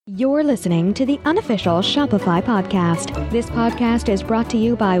You're listening to the unofficial Shopify podcast. This podcast is brought to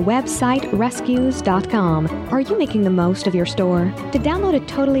you by WebsiteRescues.com. Are you making the most of your store? To download a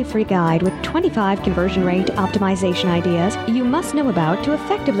totally free guide with 25 conversion rate optimization ideas you must know about to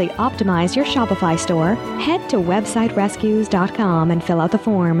effectively optimize your Shopify store, head to WebsiteRescues.com and fill out the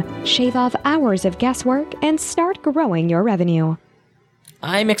form. Shave off hours of guesswork and start growing your revenue.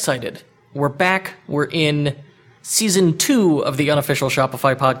 I'm excited. We're back. We're in Season 2 of the unofficial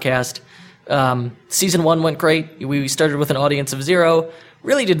Shopify podcast. Season 1 went great. We started with an audience of 0.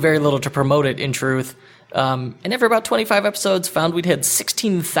 Really did very little to promote it, in truth. And after about 25 episodes, found we'd had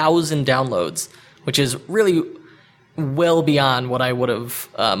 16,000 downloads, which is really well beyond what I would have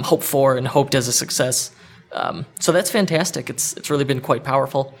hoped for and hoped as a success. So that's fantastic. It's really been quite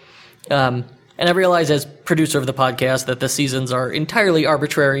powerful. And I realize as producer of the podcast that the seasons are entirely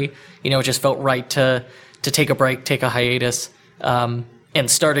arbitrary. You know, it just felt right to take a break, take a hiatus, and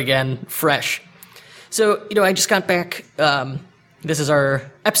start again fresh. So, I just got back. This is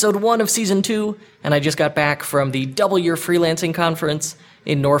our episode 1 of season 2, and I just got back from the Double Year Freelancing Conference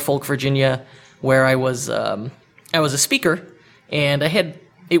in Norfolk, Virginia, where I was a speaker, and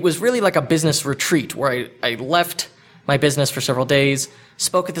it was really like a business retreat where I left my business for several days,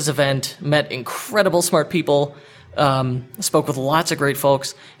 spoke at this event, met incredible smart people, spoke with lots of great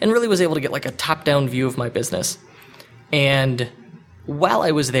folks, and really was able to get like a top-down view of my business. And while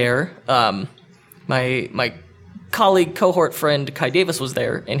I was there, my colleague, cohort friend, Kai Davis was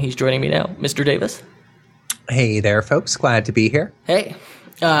there, and he's joining me now. Mr. Davis. Hey there, folks. Glad to be here. Hey.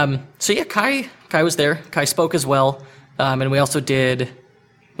 Kai was there. Kai spoke as well. And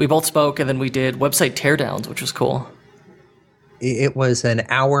we both spoke, and then we did website teardowns, which was cool. It was an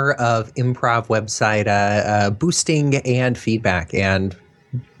hour of improv website boosting and feedback, and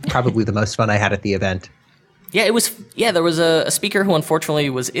probably the most fun I had at the event. Yeah, it was. Yeah, there was a speaker who unfortunately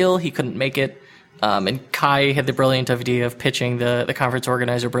was ill. He couldn't make it. And Kai had the brilliant idea of pitching the conference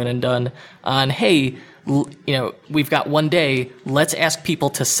organizer, Brennan Dunn, on, hey, we've got one day. Let's ask people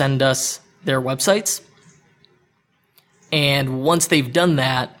to send us their websites. And once they've done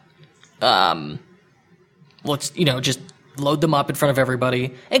that, let's, just load them up in front of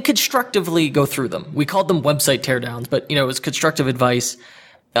everybody and constructively go through them. We called them website teardowns, but, it was constructive advice.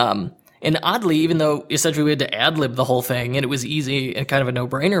 And oddly, even though essentially we had to ad-lib the whole thing and it was easy and kind of a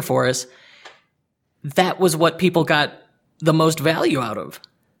no-brainer for us, that was what people got the most value out of.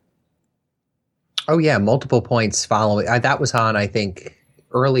 Oh, yeah. Multiple points following. That was on, I think,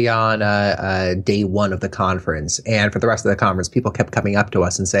 early on day 1 of the conference. And for the rest of the conference, people kept coming up to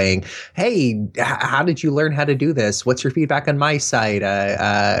us and saying, hey, how did you learn how to do this? What's your feedback on my site?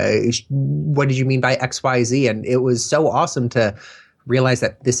 What did you mean by XYZ? And it was so awesome to realize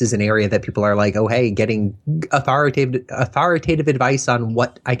that this is an area that people are like, oh, hey, getting authoritative advice on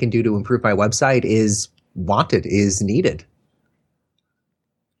what I can do to improve my website is wanted, is needed.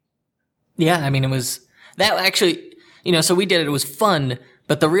 Yeah, I mean, it was that actually, so we did it. It was fun.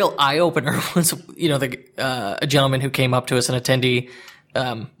 But the real eye-opener was, a gentleman who came up to us, an attendee.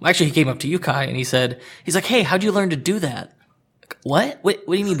 Actually, he came up to you, Kai, and he's like, hey, how'd you learn to do that? What? What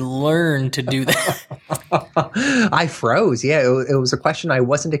do you mean learn to do that? I froze. Yeah, it was a question I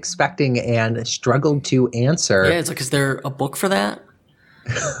wasn't expecting and struggled to answer. Yeah, it's like, is there a book for that?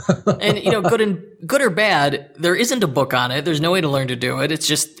 And, good or bad, there isn't a book on it. There's no way to learn to do it. It's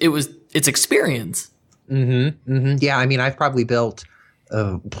just, it's experience. Mm-hmm. Mm-hmm. Yeah, I mean, I've probably built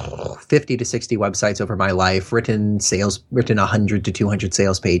 50 to 60 websites over my life, written 100 to 200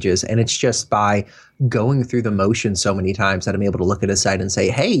 sales pages. And it's just by going through the motions so many times that I'm able to look at a site and say,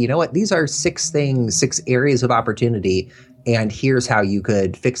 hey, you know what? These are 6 areas of opportunity. And here's how you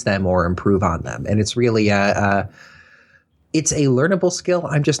could fix them or improve on them. And it's really it's a learnable skill.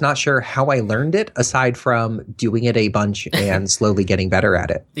 I'm just not sure how I learned it, aside from doing it a bunch and slowly getting better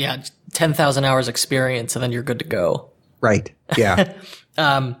at it. Yeah, 10,000 hours experience, and then you're good to go. Right. Yeah.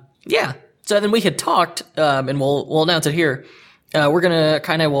 Yeah. So then we had talked, and we'll announce it here. We're gonna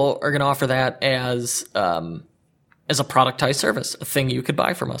offer that as a productized service, a thing you could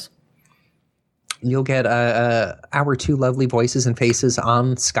buy from us. You'll get our 2 lovely voices and faces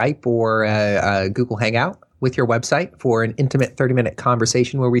on Skype or Google Hangout with your website for an intimate 30-minute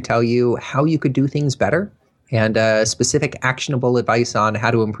conversation where we tell you how you could do things better and specific actionable advice on how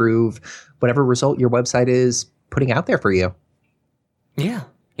to improve whatever result your website is putting out there for you. Yeah.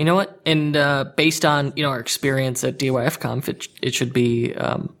 You know what? And based on, our experience at DIYFConf, it should be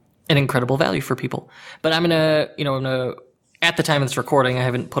an incredible value for people. But I'm going to, at the time of this recording, I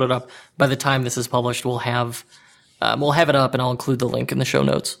haven't put it up. By the time this is published, we'll have it up, and I'll include the link in the show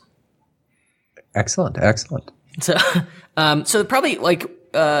notes. Excellent. So probably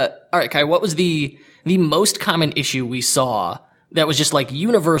all right, Kai, what was the most common issue we saw that was just like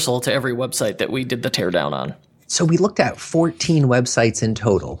universal to every website that we did the teardown on? So we looked at 14 websites in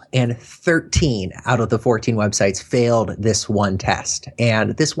total, and 13 out of the 14 websites failed this one test.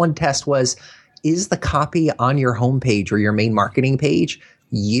 And this one test was, is the copy on your homepage or your main marketing page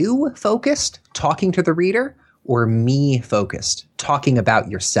you focused, talking to the reader, or me focused, talking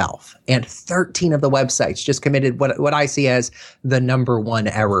about yourself? And 13 of the websites just committed what I see as the number one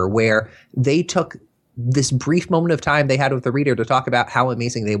error, where they took this brief moment of time they had with the reader to talk about how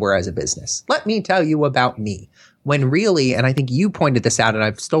amazing they were as a business. Let me tell you about me. When really, and I think you pointed this out and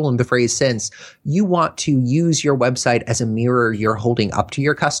I've stolen the phrase since, you want to use your website as a mirror you're holding up to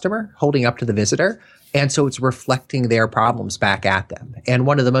your customer, holding up to the visitor. And so it's reflecting their problems back at them. And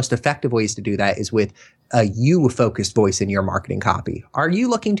one of the most effective ways to do that is with a you-focused voice in your marketing copy. Are you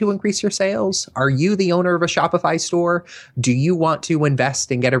looking to increase your sales? Are you the owner of a Shopify store? Do you want to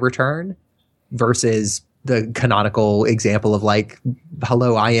invest and get a return? Versus the canonical example of like,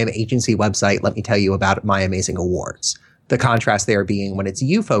 hello, I am agency website. Let me tell you about my amazing awards. The contrast there being when it's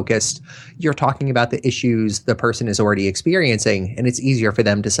you focused, you're talking about the issues the person is already experiencing. And it's easier for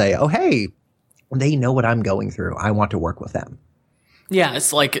them to say, oh, hey, they know what I'm going through. I want to work with them. Yeah.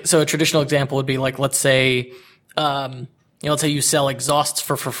 It's like, so a traditional example would be like, let's say, let's say you sell exhausts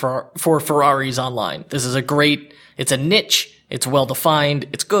for Ferraris online. This is it's a niche. It's well-defined.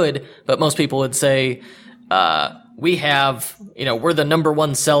 It's good. But most people would say, we're the number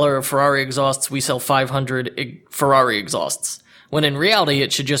one seller of Ferrari exhausts. We sell 500 Ferrari exhausts. When in reality,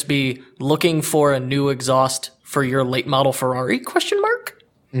 it should just be looking for a new exhaust for your late model Ferrari, ?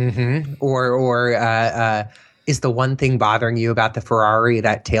 Mm-hmm. Or is the one thing bothering you about the Ferrari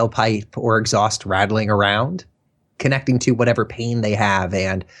that tailpipe or exhaust rattling around? Connecting to whatever pain they have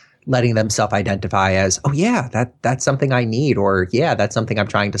and letting them self-identify as, oh yeah, that's something I need, or yeah, that's something I'm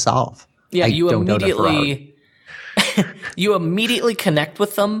trying to solve. Yeah, you immediately connect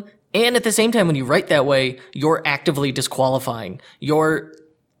with them, and at the same time, when you write that way, you're actively disqualifying. You're,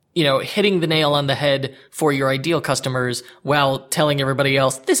 hitting the nail on the head for your ideal customers while telling everybody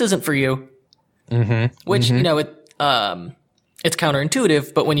else this isn't for you. Mm-hmm. Which it's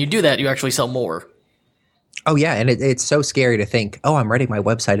counterintuitive, but when you do that, you actually sell more. Oh, yeah. And it's so scary to think, oh, I'm writing my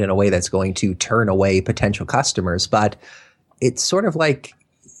website in a way that's going to turn away potential customers. But it's sort of like,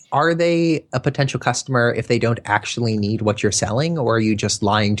 are they a potential customer if they don't actually need what you're selling? Or are you just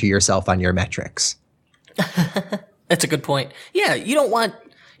lying to yourself on your metrics? That's a good point. Yeah. You don't want,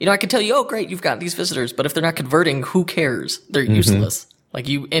 I can tell you, oh, great, you've got these visitors. But if they're not converting, who cares? They're useless.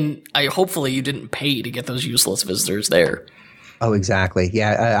 Hopefully you didn't pay to get those useless visitors there. Oh, exactly.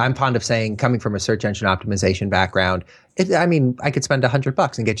 Yeah. I'm fond of saying, coming from a search engine optimization background, I could spend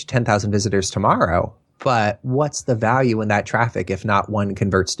 $100 and get you 10,000 visitors tomorrow. But what's the value in that traffic if not one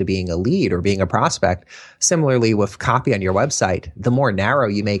converts to being a lead or being a prospect? Similarly, with copy on your website, the more narrow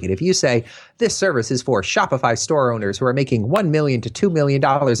you make it. If you say, this service is for Shopify store owners who are making $1 million to $2 million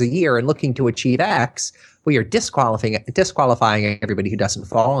a year and looking to achieve X, well, you're disqualifying everybody who doesn't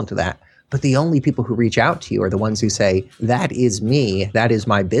fall into that. But the only people who reach out to you are the ones who say, that is me, that is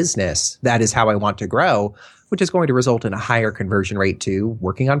my business, that is how I want to grow, which is going to result in a higher conversion rate to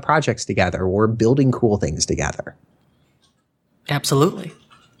working on projects together or building cool things together. Absolutely.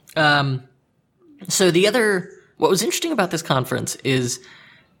 So what was interesting about this conference is,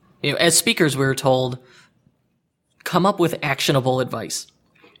 as speakers, we were told, come up with actionable advice.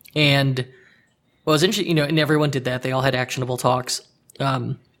 And what was interesting, and everyone did that. They all had actionable talks.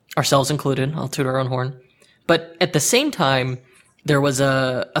 Ourselves included. I'll toot our own horn. But at the same time, there was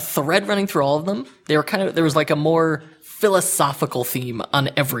a thread running through all of them. There was like a more philosophical theme on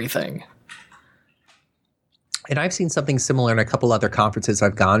everything. And I've seen something similar in a couple other conferences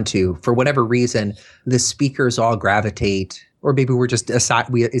I've gone to. For whatever reason, the speakers all gravitate, or maybe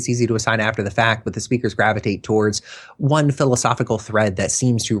it's easy to assign after the fact, but the speakers gravitate towards one philosophical thread that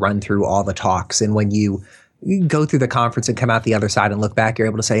seems to run through all the talks. And when you go through the conference and come out the other side and look back, you're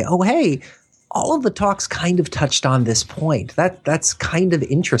able to say, oh, hey, all of the talks kind of touched on this point. That's kind of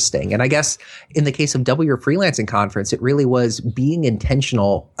interesting. And I guess in the case of Double Your Freelancing Conference, it really was being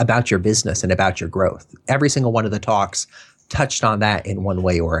intentional about your business and about your growth. Every single one of the talks touched on that in one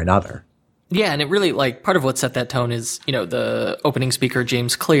way or another. Yeah, and it really, part of what set that tone is, the opening speaker,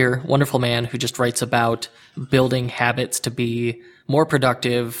 James Clear, wonderful man who just writes about building habits to be more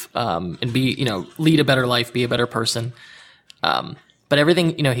productive, and be, lead a better life, be a better person. But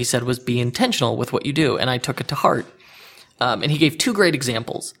everything, he said was be intentional with what you do. And I took it to heart. And he gave two great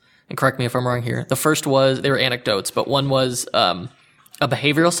examples. And correct me if I'm wrong here. The first was, they were anecdotes, but one was, a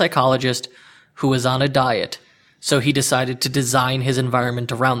behavioral psychologist who was on a diet So he decided to design his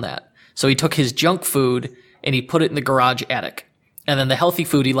environment around that. So he took his junk food and he put it in the garage attic. And then the healthy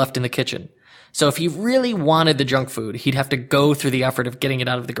food he left in the kitchen. So if he really wanted the junk food, he'd have to go through the effort of getting it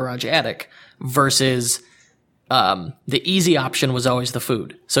out of the garage attic versus the easy option was always the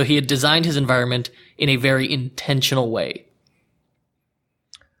food. So he had designed his environment in a very intentional way.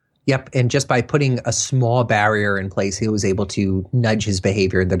 Yep. And just by putting a small barrier in place, he was able to nudge his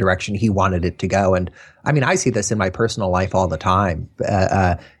behavior in the direction he wanted it to go. And I mean, I see this in my personal life all the time.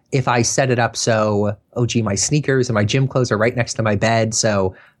 If I set it up so, oh, gee, my sneakers and my gym clothes are right next to my bed,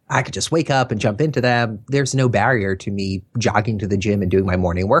 so I could just wake up and jump into them, there's no barrier to me jogging to the gym and doing my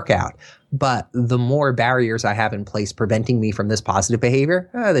morning workout. But the more barriers I have in place preventing me from this positive behavior,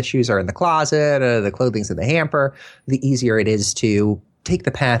 the shoes are in the closet, the clothing's in the hamper, the easier it is to take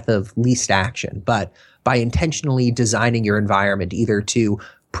the path of least action. But by intentionally designing your environment either to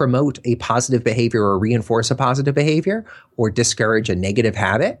promote a positive behavior or reinforce a positive behavior or discourage a negative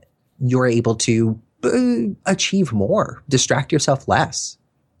habit, you're able to achieve more, distract yourself less.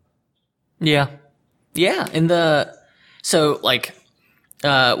 Yeah. Yeah.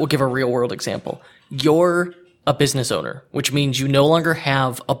 We'll give a real world example. You're a business owner, which means you no longer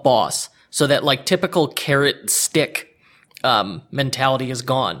have a boss. So that like typical carrot stick mentality is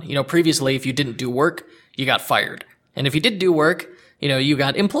gone. You know, previously, if you didn't do work, you got fired. And if you did do work, you know, you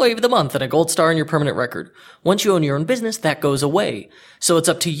got employee of the month and a gold star on your permanent record. Once you own your own business, that goes away. So it's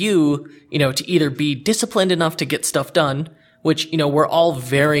up to you, you know, to either be disciplined enough to get stuff done, which, you know, we're all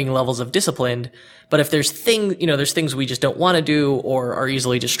varying levels of disciplined. But if there's things we just don't want to do or are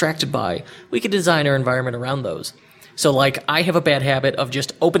easily distracted by, we could design our environment around those. So like I have a bad habit of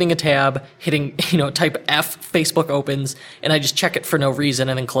just opening a tab, hitting, you know, type F, Facebook opens, and I just check it for no reason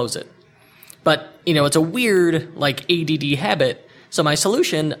and then close it. But, you know, it's a weird like ADD habit. So my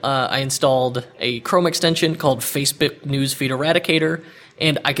solution, I installed a Chrome extension called Facebook Newsfeed Eradicator,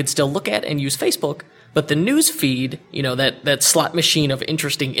 and I could still look at and use Facebook, but the news feed, you know, that slot machine of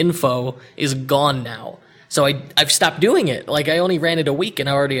interesting info is gone now. So I've stopped doing it. Like I only ran it a week and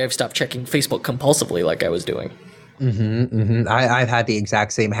I've stopped checking Facebook compulsively like I was doing. I've had the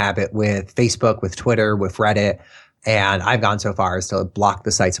exact same habit with Facebook, with Twitter, with Reddit. And I've gone so far as to block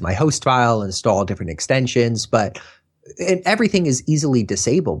the sites in my host file, install different extensions, but everything is easily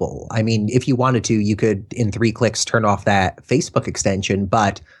disableable. I mean, if you wanted to, you could in 3 clicks turn off that Facebook extension.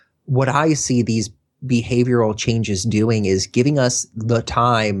 But what I see these behavioral changes doing is giving us the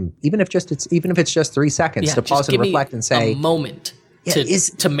time, even if it's just 3 seconds, to pause and reflect and say, a moment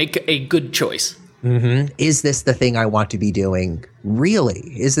to make a good choice. Is this the thing I want to be doing? Really?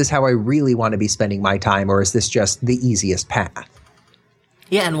 Is this how I really want to be spending my time, or is this just the easiest path?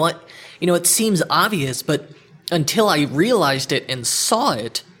 Yeah, and it seems obvious, but until I realized it and saw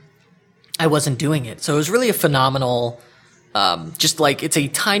it, I wasn't doing it. So it was really a phenomenal, it's a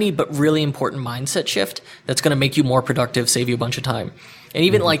tiny but really important mindset shift that's going to make you more productive, save you a bunch of time. And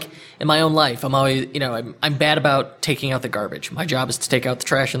even like in my own life, I'm always, I'm bad about taking out the garbage. My job is to take out the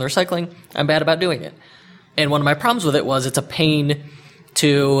trash and the recycling. I'm bad about doing it. And one of my problems with it was it's a pain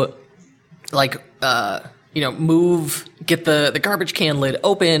to get the garbage can lid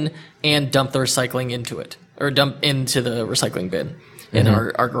open and dump the recycling into it, or dump into the recycling bin in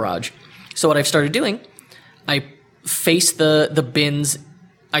our garage. So what I've started doing, I face the bins,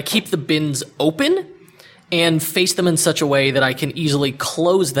 I keep the bins open and face them in such a way that I can easily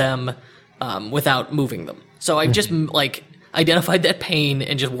close them without moving them. So I've just identified that pain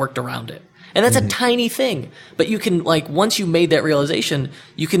and just worked around it. And that's a tiny thing, but you can once you made that realization,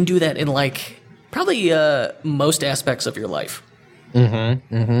 you can do that in probably most aspects of your life.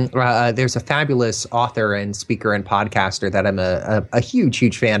 There's a fabulous author and speaker and podcaster that I'm a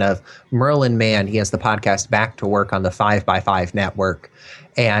huge fan of, Merlin Mann. He has the podcast Back to Work on the 5x5 Network.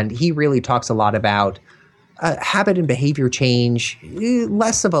 And he really talks a lot about habit and behavior change,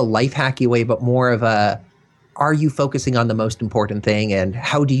 less of a life hacky way, but more of are you focusing on the most important thing? And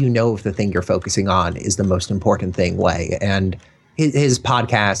how do you know if the thing you're focusing on is the most important thing way? And his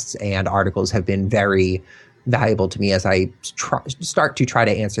podcasts and articles have been very valuable to me as I start to try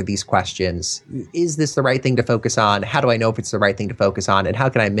to answer these questions. Is this the right thing to focus on? How do I know if it's the right thing to focus on? And how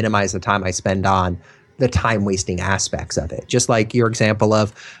can I minimize the time I spend on the time-wasting aspects of it? Just like your example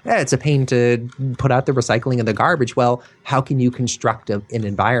of, it's a pain to put out the recycling and the garbage. Well, how can you construct an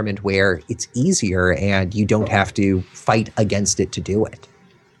environment where it's easier and you don't have to fight against it to do it?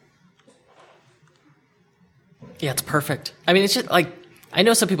 Yeah, it's perfect. I mean, it's just I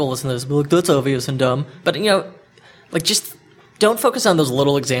know some people listen to this and be like, that's obvious and dumb. But, just don't focus on those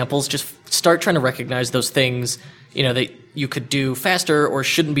little examples. Just start trying to recognize those things, that you could do faster or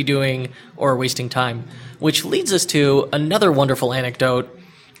shouldn't be doing or wasting time. Which leads us to another wonderful anecdote.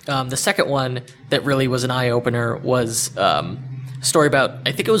 The second one that really was an eye-opener was a story about,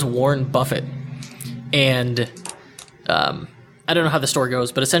 I think it was Warren Buffett. And I don't know how the story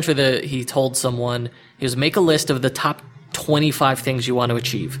goes, but essentially he told someone, he was, make a list of the top 25 things you want to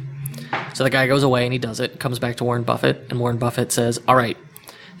achieve. So the guy goes away and he does it, comes back to Warren Buffett, and Warren Buffett says, all right,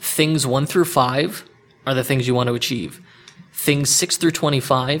 things 1 through 5 are the things you want to achieve. Things 6 through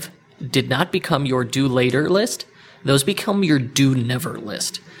 25 did not become your do later list. Those become your do never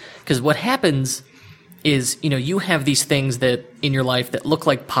list. Because what happens is, you have these things that in your life that look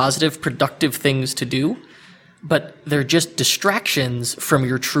like positive, productive things to do, but they're just distractions from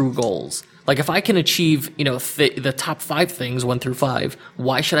your true goals. Like if I can achieve, the top 5 things, 1 through 5,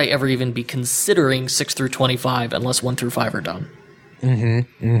 why should I ever even be considering 6 through 25 unless 1 through 5 are done?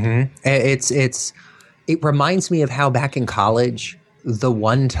 Mm-hmm. Mm-hmm. It reminds me of how back in college, the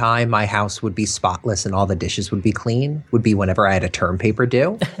one time my house would be spotless and all the dishes would be clean would be whenever I had a term paper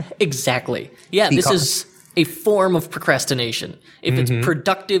due. Exactly. Yeah, this is a form of procrastination. If it's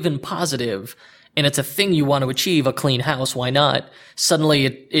productive and positive, and it's a thing you want to achieve, a clean house, why not? Suddenly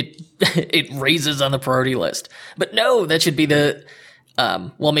it raises on the priority list. But no, that should be the,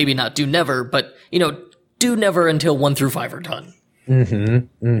 maybe not do never, but, do never until 1 through 5 are done.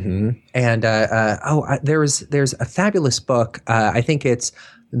 Mm-hmm. Mm-hmm. And, there's a fabulous book. I think it's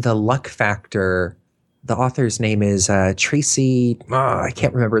The Luck Factor. The author's name is, Tracy. I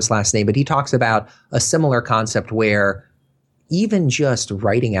can't remember his last name, but he talks about a similar concept where even just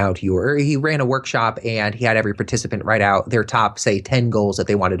writing out he ran a workshop and he had every participant write out their top, say, 10 goals that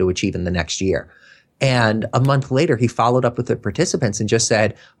they wanted to achieve in the next year. And a month later, he followed up with the participants and just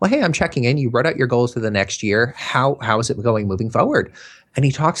said, well, hey, I'm checking in. You wrote out your goals for the next year. How is it going moving forward? And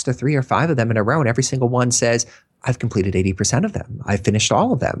he talks to 3 or 5 of them in a row, and every single one says, I've completed 80% of them. I've finished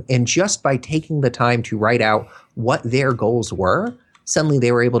all of them. And just by taking the time to write out what their goals were, suddenly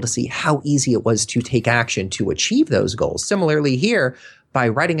they were able to see how easy it was to take action to achieve those goals. Similarly here, by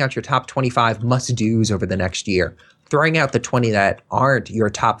writing out your top 25 must-dos over the next year, throwing out the 20 that aren't your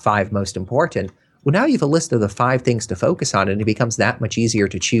top 5 most important, well, now you have a list of the 5 things to focus on, and it becomes that much easier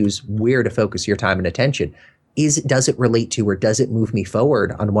to choose where to focus your time and attention. Does it relate to or does it move me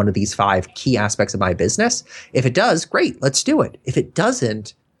forward on one of these 5 key aspects of my business? If it does, great, let's do it. If it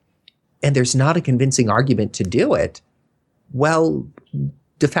doesn't, and there's not a convincing argument to do it, well,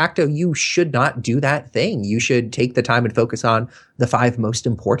 de facto, you should not do that thing. You should take the time and focus on the 5 most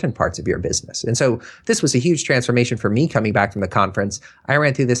important parts of your business. And so this was a huge transformation for me coming back from the conference. I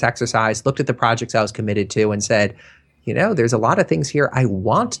ran through this exercise, looked at the projects I was committed to and said, there's a lot of things here I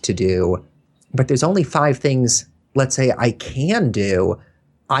want to do, but there's only 5 things, let's say, I can do.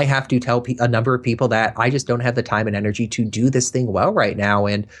 I have to tell a number of people that I just don't have the time and energy to do this thing well right now,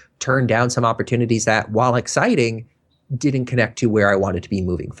 and turn down some opportunities that, while exciting, didn't connect to where I wanted to be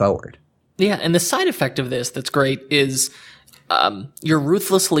moving forward. Yeah, and the side effect of this that's great is you're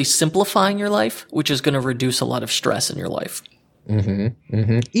ruthlessly simplifying your life, which is going to reduce a lot of stress in your life. Mm-hmm.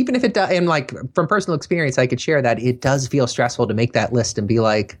 Mm-hmm. Even if it does, and like from personal experience, I could share that it does feel stressful to make that list and be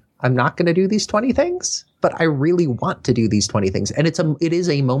like, I'm not going to do these 20 things, but I really want to do these 20 things. And it is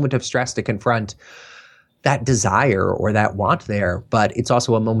a moment of stress to confront that desire or that want there, but it's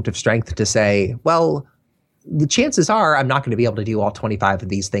also a moment of strength to say, well, the chances are I'm not going to be able to do all 25 of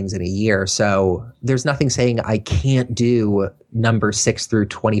these things in a year. So there's nothing saying I can't do number 6 through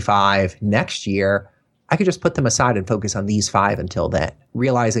 25 next year. I could just put them aside and focus on these 5 until then,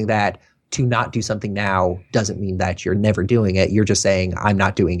 realizing that to not do something now doesn't mean that you're never doing it. You're just saying, I'm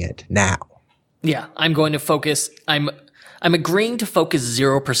not doing it now. Yeah, I'm going to focus. I'm agreeing to focus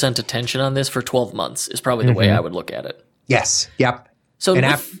 0% attention on this for 12 months is probably the way I would look at it. Yes. Yep. So,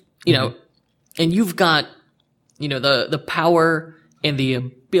 and you've got, the power and the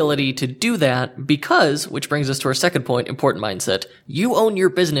ability to do that because, which brings us to our second point, important mindset. You own your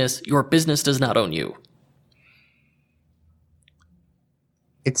business does not own you.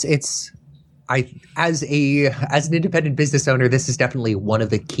 As an independent business owner, this is definitely one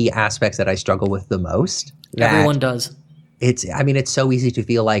of the key aspects that I struggle with the most. Everyone does. It's so easy to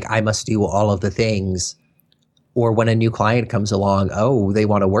feel like I must do all of the things. Or when a new client comes along, they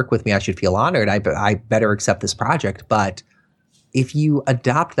want to work with me, I should feel honored. I better accept this project. But if you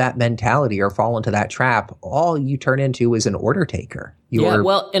adopt that mentality or fall into that trap, all you turn into is an order taker.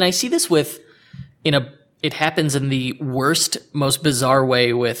 And I see this it happens in the worst, most bizarre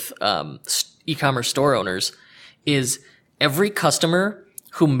way with e-commerce store owners, is every customer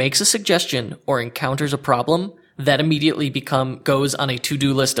who makes a suggestion or encounters a problem, that immediately goes on a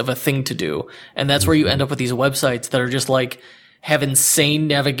to-do list of a thing to do. And that's where you end up with these websites that are just like have insane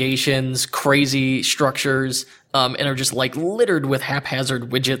navigations, crazy structures, and are just like littered with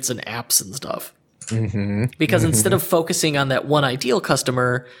haphazard widgets and apps and stuff. Because instead of focusing on that one ideal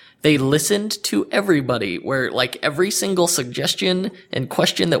customer, they listened to everybody, where like every single suggestion and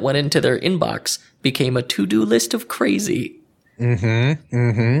question that went into their inbox became a to-do list of crazy. So,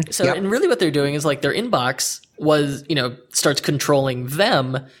 and really what they're doing is like their inbox starts controlling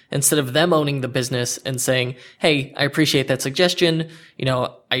them instead of them owning the business and saying, hey, I appreciate that suggestion.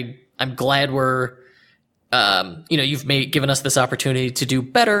 I'm glad you've given us this opportunity to do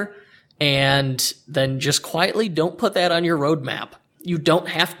better. And then just quietly don't put that on your roadmap. You don't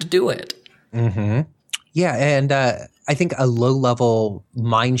have to do it. Yeah. And I think a low level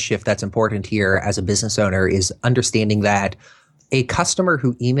mind shift that's important here as a business owner is understanding that a customer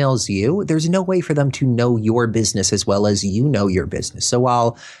who emails you, there's no way for them to know your business as well as you know your business. So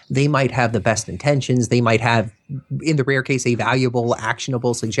while they might have the best intentions, they might have, in the rare case, a valuable,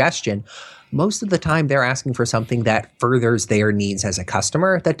 actionable suggestion, most of the time they're asking for something that furthers their needs as a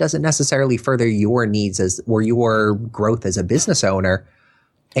customer. That doesn't necessarily further your needs or your growth as a business owner.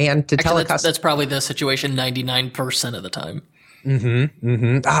 And to tell a customer, that's probably the situation 99% of the time.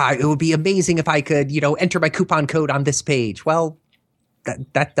 It would be amazing if I could, enter my coupon code on this page. Well,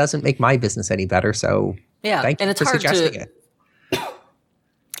 that doesn't make my business any better. So thank you for suggesting it.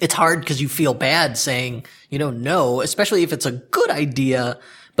 It's hard because you feel bad saying, no, especially if it's a good idea,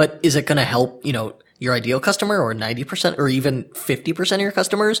 but is it going to help, your ideal customer or 90% or even 50% of your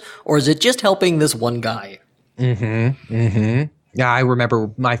customers? Or is it just helping this one guy? Yeah, I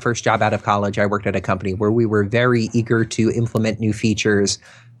remember my first job out of college. I worked at a company where we were very eager to implement new features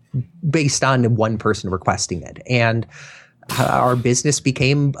based on one person requesting it. And our business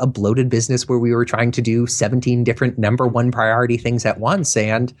became a bloated business where we were trying to do 17 different number one priority things at once.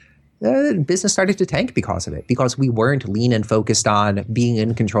 And business started to tank because of it, because we weren't lean and focused on being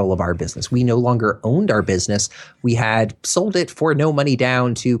in control of our business. We no longer owned our business. We had sold it for no money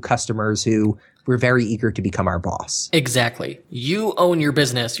down to customers who were very eager to become our boss. Exactly. You own your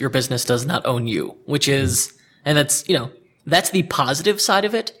business. Your business does not own you, which is, and that's, that's the positive side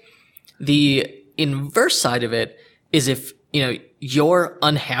of it. The inverse side of it is if, you're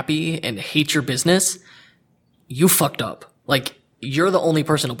unhappy and hate your business, you fucked up. Like, you're the only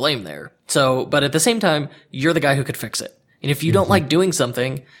person to blame there. So, but at the same time, you're the guy who could fix it. And if you don't like doing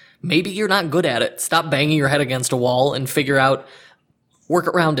something, maybe you're not good at it. Stop banging your head against a wall and figure out, work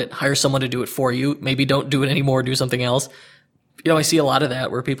around it, hire someone to do it for you. Maybe don't do it anymore, do something else. I see a lot of that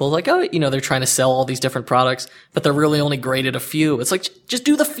where people are like, they're trying to sell all these different products, but they're really only great at a few. It's like, just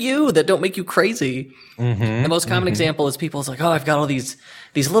do the few that don't make you crazy. The most common example is people's like, I've got all these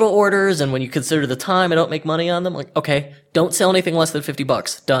little orders, and when you consider the time, I don't make money on them. Like, okay, don't sell anything less than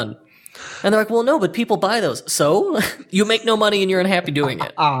 $50. Done. And they're like, well, no, but people buy those. So you make no money and you're unhappy doing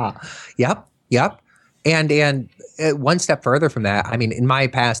it. Yep. And one step further from that, I mean, in my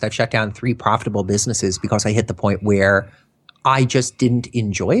past, I've shut down 3 profitable businesses because I hit the point where I just didn't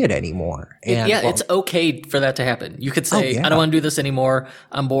enjoy it anymore. And it's okay for that to happen. You could say, I don't want to do this anymore.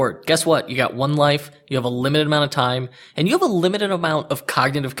 I'm bored. Guess what? You got one life. You have a limited amount of time, and you have a limited amount of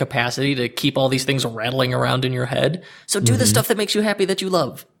cognitive capacity to keep all these things rattling around in your head. So do the stuff that makes you happy, that you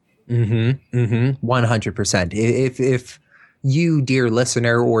love. 100%. If you, dear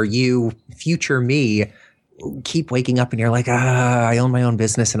listener, or you, future me, keep waking up and you're like, I own my own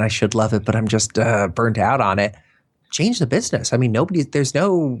business and I should love it, but I'm just burnt out on it, change the business. I mean, there's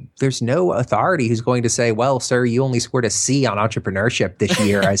no authority who's going to say, well, sir, you only scored a C on entrepreneurship this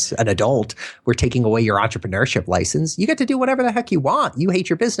year as an adult. We're taking away your entrepreneurship license. You get to do whatever the heck you want. You hate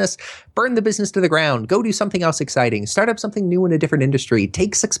your business, burn the business to the ground, go do something else exciting, start up something new in a different industry,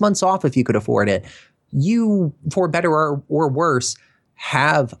 take 6 months off if you could afford it. You, for better or worse,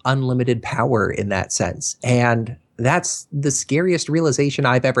 have unlimited power in that sense. And that's the scariest realization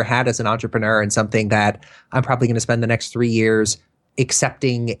I've ever had as an entrepreneur, and something that I'm probably going to spend the next 3 years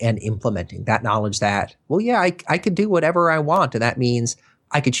accepting and implementing. That knowledge that, I could do whatever I want. And that means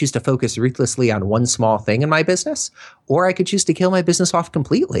I could choose to focus ruthlessly on one small thing in my business, or I could choose to kill my business off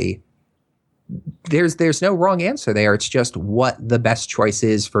completely. There's no wrong answer there. It's just what the best choice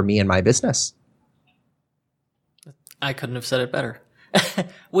is for me and my business. I couldn't have said it better.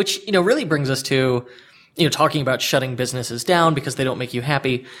 Which, really brings us to, talking about shutting businesses down because they don't make you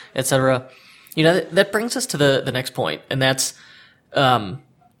happy, etc. That brings us to the next point, and that's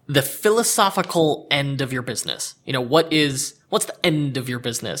the philosophical end of your business. What's the end of your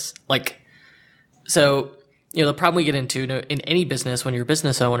business? The problem we get into in any business when you're a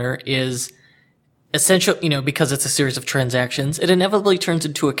business owner is essential, because it's a series of transactions, it inevitably turns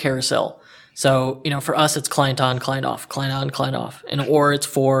into a carousel. So, for us, it's client on, client off, client on, client off. Or it's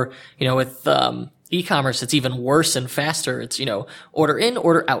for, with, e-commerce, it's even worse and faster. It's, order in,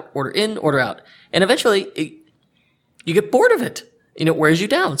 order out, order in, order out. And eventually you get bored of it. It wears you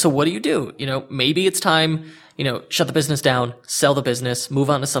down. So what do? Maybe it's time, shut the business down, sell the business, move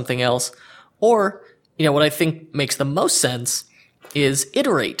on to something else. Or, what I think makes the most sense is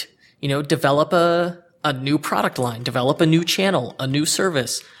iterate, develop a new product line, develop a new channel, a new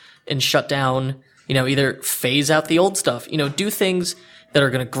service, and shut down, either phase out the old stuff, do things that are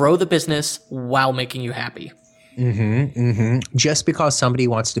going to grow the business while making you happy. Just because somebody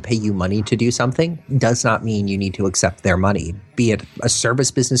wants to pay you money to do something does not mean you need to accept their money. Be it a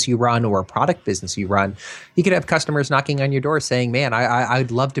service business you run or a product business you run, you could have customers knocking on your door saying, man,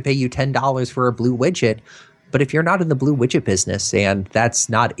 I'd love to pay you $10 for a blue widget. But if you're not in the blue widget business and that's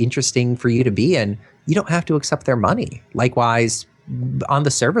not interesting for you to be in, you don't have to accept their money. Likewise, on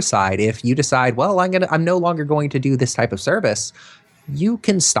the service side, if you decide, well, I'm no longer going to do this type of service, you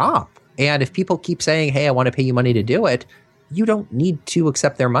can stop. And if people keep saying, hey, I want to pay you money to do it, you don't need to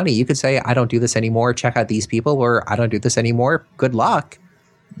accept their money. You could say, I don't do this anymore. Check out these people, or I don't do this anymore. Good luck.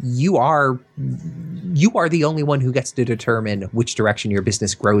 You are the only one who gets to determine which direction your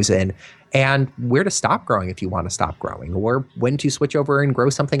business grows in and where to stop growing if you want to stop growing, or when to switch over and grow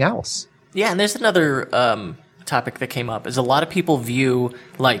something else. Yeah, and there's another topic that came up is a lot of people view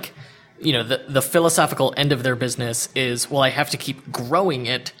the philosophical end of their business is, well, I have to keep growing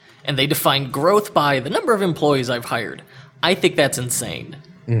it. And they define growth by the number of employees I've hired. I think that's insane.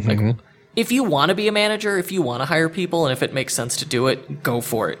 Like, if you want to be a manager, if you want to hire people, and if it makes sense to do it, go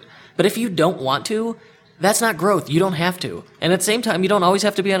for it. But if you don't want to, that's not growth. You don't have to. And at the same time, you don't always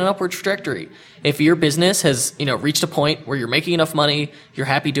have to be on an upward trajectory. If your business has, reached a point where you're making enough money, you're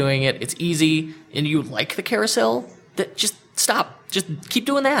happy doing it, it's easy, and you like the carousel, just stop. Just keep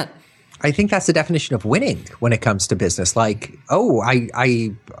doing that. I think that's the definition of winning when it comes to business. Like,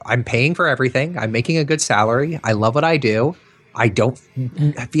 I'm paying for everything. I'm making a good salary. I love what I do. I don't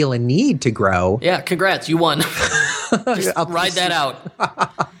feel a need to grow. Yeah, congrats. You won. Just ride that out.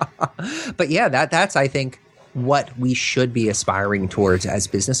 But yeah, that's, I think, what we should be aspiring towards as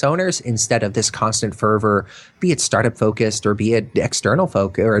business owners, instead of this constant fervor, be it startup focused or be it external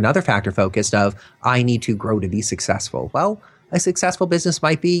focus or another factor focused of, I need to grow to be successful. Well, a successful business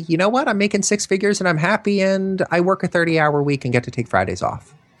might be, you know what, I'm making six figures and I'm happy and I work a 30-hour week and get to take Fridays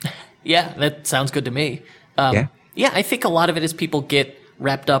off. Yeah, that sounds good to me. Yeah, I think a lot of it is people get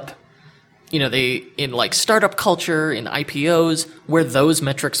wrapped up, in like startup culture, in IPOs, where those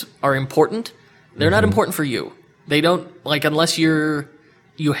metrics are important. They're not important for you. They don't, unless you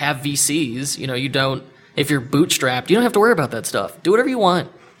have VCs, you don't, if you're bootstrapped, you don't have to worry about that stuff. Do whatever you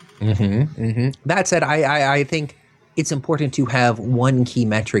want. That said, I think it's important to have one key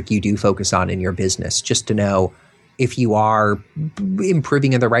metric you do focus on in your business, just to know if you are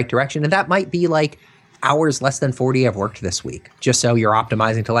improving in the right direction. And that might be like hours less than 40 I've worked this week, just so you're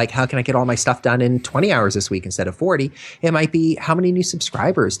optimizing to how can I get all my stuff done in 20 hours this week instead of 40? It might be how many new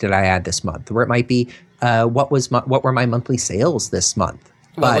subscribers did I add this month? Or it might be what were my monthly sales this month?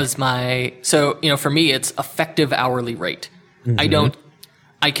 For me, it's effective hourly rate.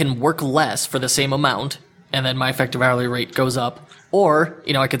 I can work less for the same amount, and then my effective hourly rate goes up. Or,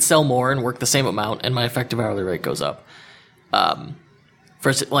 I could sell more and work the same amount, and my effective hourly rate goes up. In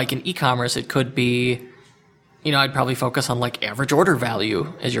e-commerce, it could be, I'd probably focus on average order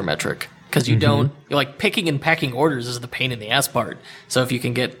value as your metric. Because you don't, picking and packing orders is the pain in the ass part. So if you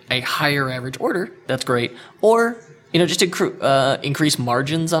can get a higher average order, that's great. Or, just increase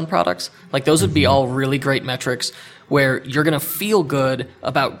margins on products. Those would be all really great metrics where you're going to feel good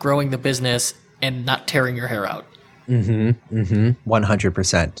about growing the business and not tearing your hair out.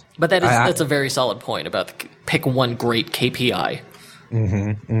 100%. But that's a very solid point about pick one great KPI.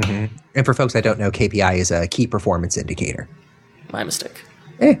 And for folks that don't know, KPI is a key performance indicator. My mistake.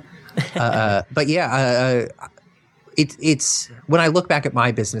 But yeah, it's when I look back at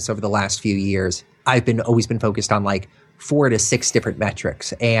my business over the last few years, I've always been focused on 4 to 6 different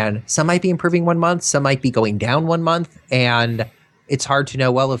metrics, and some might be improving one month, some might be going down one month, and it's hard to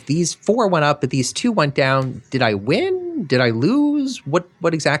know, well, if these 4 went up, but these 2 went down, did I win? Did I lose? What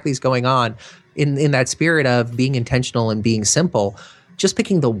exactly is going on? In that spirit of being intentional and being simple, just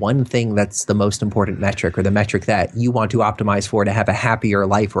picking the one thing that's the most important metric, or the metric that you want to optimize for to have a happier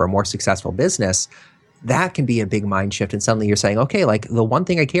life or a more successful business, that can be a big mind shift. And suddenly you're saying, okay, the one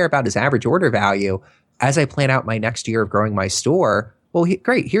thing I care about is average order value. As I plan out my next year of growing my store, well,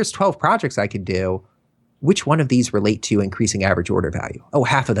 great, here's 12 projects I could do. which one of these relate to increasing average order value? Oh,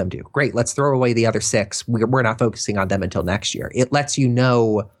 half of them do. Great. Let's throw away the other 6. We're not focusing on them until next year. It lets you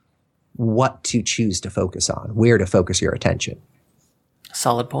know what to choose to focus on, where to focus your attention.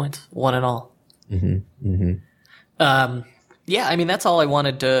 Solid points, one and all. Yeah, I mean, that's all I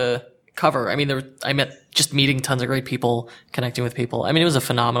wanted to cover. I mean, I met just meeting tons of great people, connecting with people. I mean, it was a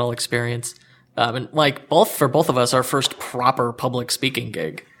phenomenal experience. And like for both of us, our first proper public speaking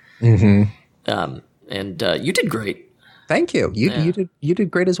gig. And you did great. Thank you. You did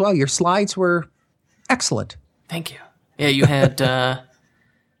great as well. Your slides were excellent. Thank you. Yeah, you had,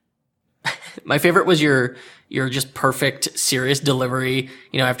 my favorite was your just perfect, serious delivery,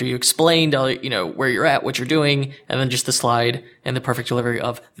 after you explained, where you're at, what you're doing, and then just the slide and the perfect delivery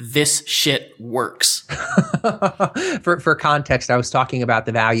of this shit works. For context, I was talking about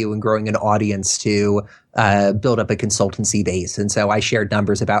the value in growing an audience to build up a consultancy base. And so I shared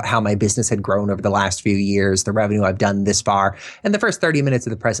numbers about how my business had grown over the last few years, the revenue I've done this far. And the first 30 minutes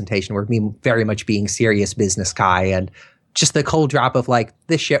of the presentation were me very much being serious business guy, and just the cold drop of like,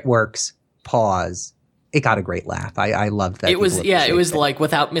 this shit works, pause. It got a great laugh. I loved that. It was like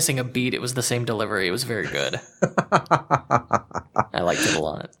without missing a beat, it was the same delivery. It was very good. I liked it a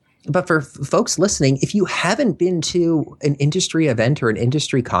lot. But for folks listening, if you haven't been to an industry event or an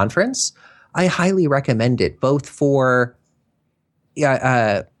industry conference, I highly recommend it, both for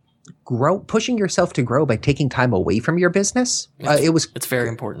pushing yourself to grow by taking time away from your business. It's very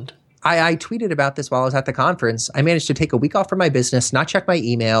important. I tweeted about this while I was at the conference. I managed to take a week off from my business, not check my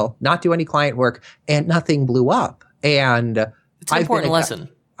email, not do any client work, and nothing blew up. And it's an important lesson.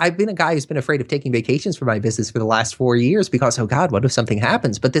 I've been a guy who's been afraid of taking vacations for my business for the last 4 years because, oh God, what if something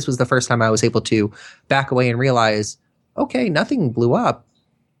happens? But this was the first time I was able to back away and realize, okay, nothing blew up.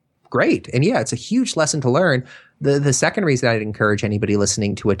 Great. And yeah, it's a huge lesson to learn. The second reason I'd encourage anybody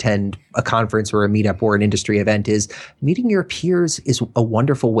listening to attend a conference or a meetup or an industry event is meeting your peers is a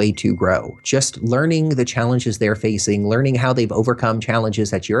wonderful way to grow. Just learning the challenges they're facing, learning how they've overcome challenges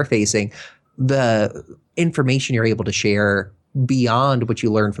that you're facing, the information you're able to share beyond what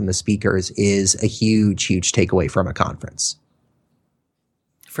you learn from the speakers is a huge, huge takeaway from a conference.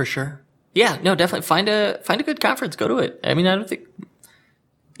 For sure. Yeah, no, definitely find a good conference. Go to it. I mean, I don't think,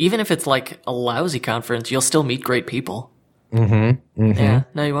 even if it's like a lousy conference, you'll still meet great people. Yeah,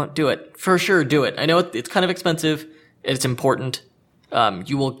 no, you won't. Do it. For sure, do it. I know it's kind of expensive. It's important.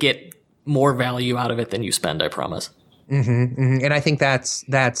 You will get more value out of it than you spend, I promise. And I think that's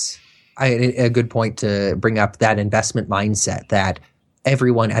a good point to bring up, that investment mindset that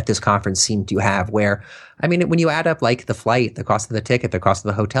everyone at this conference seemed to have, where, I mean, when you add up like the flight, the cost of the ticket, the cost of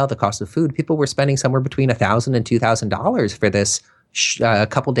the hotel, the cost of food, people were spending somewhere between $1,000 and $2,000 for this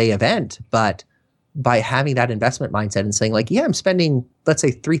couple day event. But by having that investment mindset and saying like, yeah, I'm spending, let's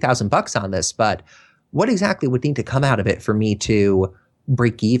say $3,000 on this, but what exactly would need to come out of it for me to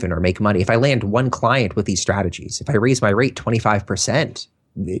break even or make money? If I land one client with these strategies, if I raise my rate 25%,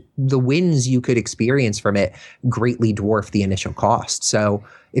 the wins you could experience from it greatly dwarf the initial cost. So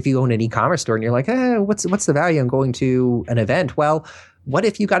if you own an e-commerce store and you're like, what's the value in going to an event? Well, what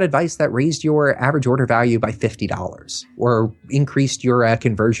if you got advice that raised your average order value by $50 or increased your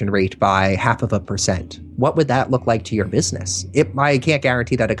conversion rate by 0.5%? What would that look like to your business? I can't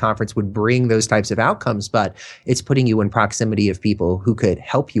guarantee that a conference would bring those types of outcomes, but it's putting you in proximity of people who could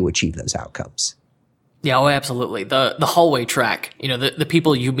help you achieve those outcomes. Yeah, oh, absolutely. The hallway track, the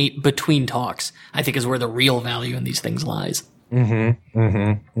people you meet between talks, I think is where the real value in these things lies. Yeah,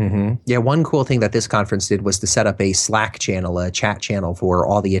 one cool thing that this conference did was to set up a Slack channel, a chat channel for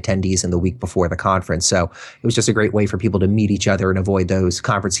all the attendees in the week before the conference. So it was just a great way for people to meet each other and avoid those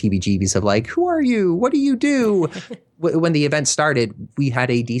conference heebie-jeebies of like, who are you? What do you do? When the event started, we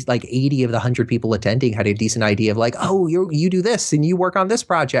had 80 of the 100 people attending had a decent idea of like, oh, you do this and you work on this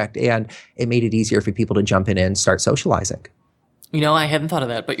project. And it made it easier for people to jump in and start socializing. I hadn't thought of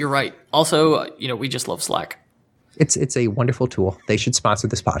that, but you're right. Also, we just love Slack. It's a wonderful tool. They should sponsor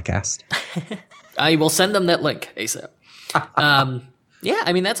this podcast. I will send them that link ASAP. Yeah,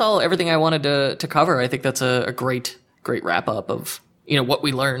 I mean, that's everything I wanted to cover. I think that's a great wrap up of, what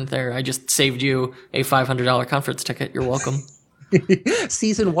we learned there. I just saved you a $500 conference ticket. You're welcome.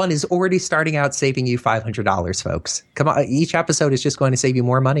 Season 1 is already starting out saving you $500, folks. Come on. Each episode is just going to save you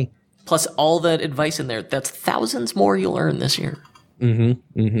more money. Plus all that advice in there. That's thousands more you'll earn this year.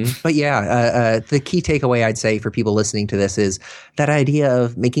 But yeah, the key takeaway I'd say for people listening to this is that idea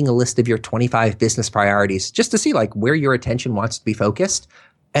of making a list of your 25 business priorities just to see like where your attention wants to be focused,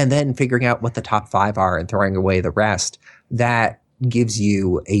 and then figuring out what the top 5 are and throwing away the rest. That gives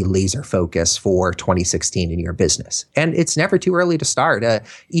you a laser focus for 2016 in your business. And it's never too early to start.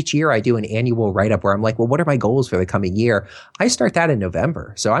 Each year I do an annual write-up where I'm like, well, what are my goals for the coming year? I start that in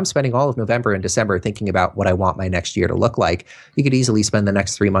November. So I'm spending all of November and December thinking about what I want my next year to look like. You could easily spend the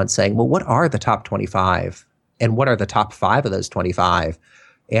next 3 months saying, well, what are the top 25? And what are the top 5 of those 25?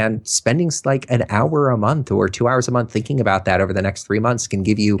 And spending like an hour a month or 2 hours a month thinking about that over the next 3 months can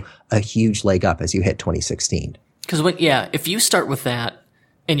give you a huge leg up as you hit 2016. Because if you start with that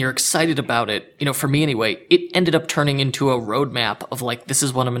and you're excited about it, for me anyway, it ended up turning into a roadmap of like, this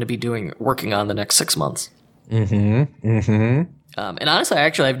is what I'm going to be working on the next 6 months. Mm-hmm. Mm-hmm. And honestly,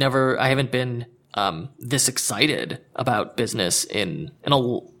 I haven't been this excited about business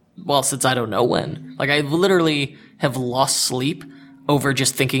since I don't know when. Like I literally have lost sleep over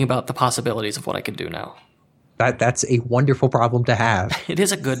just thinking about the possibilities of what I can do now. That's a wonderful problem to have. It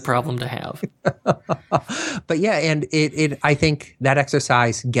is a good problem to have. But yeah, and I think that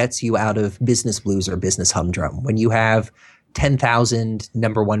exercise gets you out of business blues or business humdrum. When you have 10,000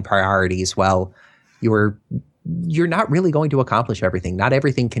 number one priorities, well, you're not really going to accomplish everything. Not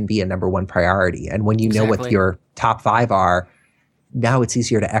everything can be a number one priority. And when you know what your top 5 are, now it's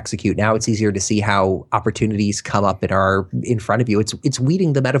easier to execute. Now it's easier to see how opportunities come up and are in front of you. It's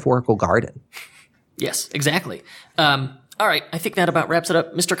weeding the metaphorical garden. Yes, exactly. All right. I think that about wraps it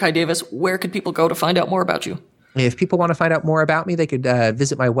up. Mr. Kai Davis, where could people go to find out more about you? If people want to find out more about me, they could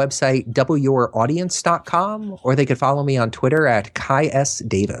visit my website, doubleyouraudience.com, or they could follow me on Twitter at Kai S.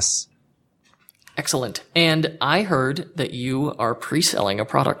 Davis. Excellent. And I heard that you are pre-selling a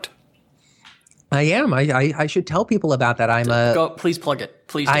product. I am. I should tell people about that. Please plug it.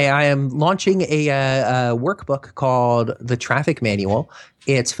 Please. I am launching a workbook called The Traffic Manual.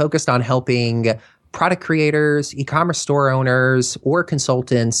 It's focused on helping product creators, e-commerce store owners, or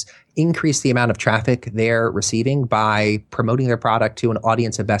consultants increase the amount of traffic they're receiving by promoting their product to an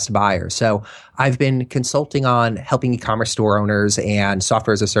audience of best buyers. So I've been consulting on helping e-commerce store owners and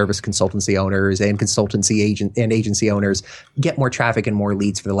software as a service consultancy owners and agency owners get more traffic and more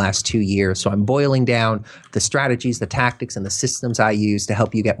leads for the last 2 years. So I'm boiling down the strategies, the tactics, and the systems I use to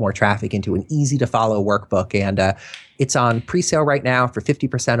help you get more traffic into an easy to follow workbook. And it's on pre-sale right now for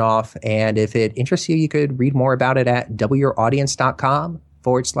 50% off. And if it interests you, you could read more about it at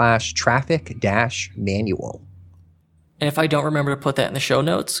doubleyouraudience.com/traffic-manual. And if I don't remember to put that in the show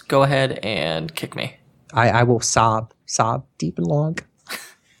notes, go ahead and kick me. I will sob deep and long.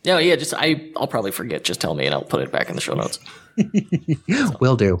 I'll probably forget. Just tell me and I'll put it back in the show notes.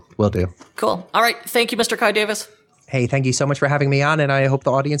 Will do. Cool. All right. Thank you, Mr. Kai Davis. Hey, thank you so much for having me on, and I hope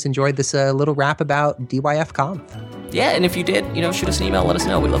the audience enjoyed this little rap about DYF Conf. Yeah, and if you did, shoot us an email, let us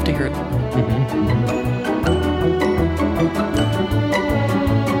know. We'd love to hear it. Mm-hmm.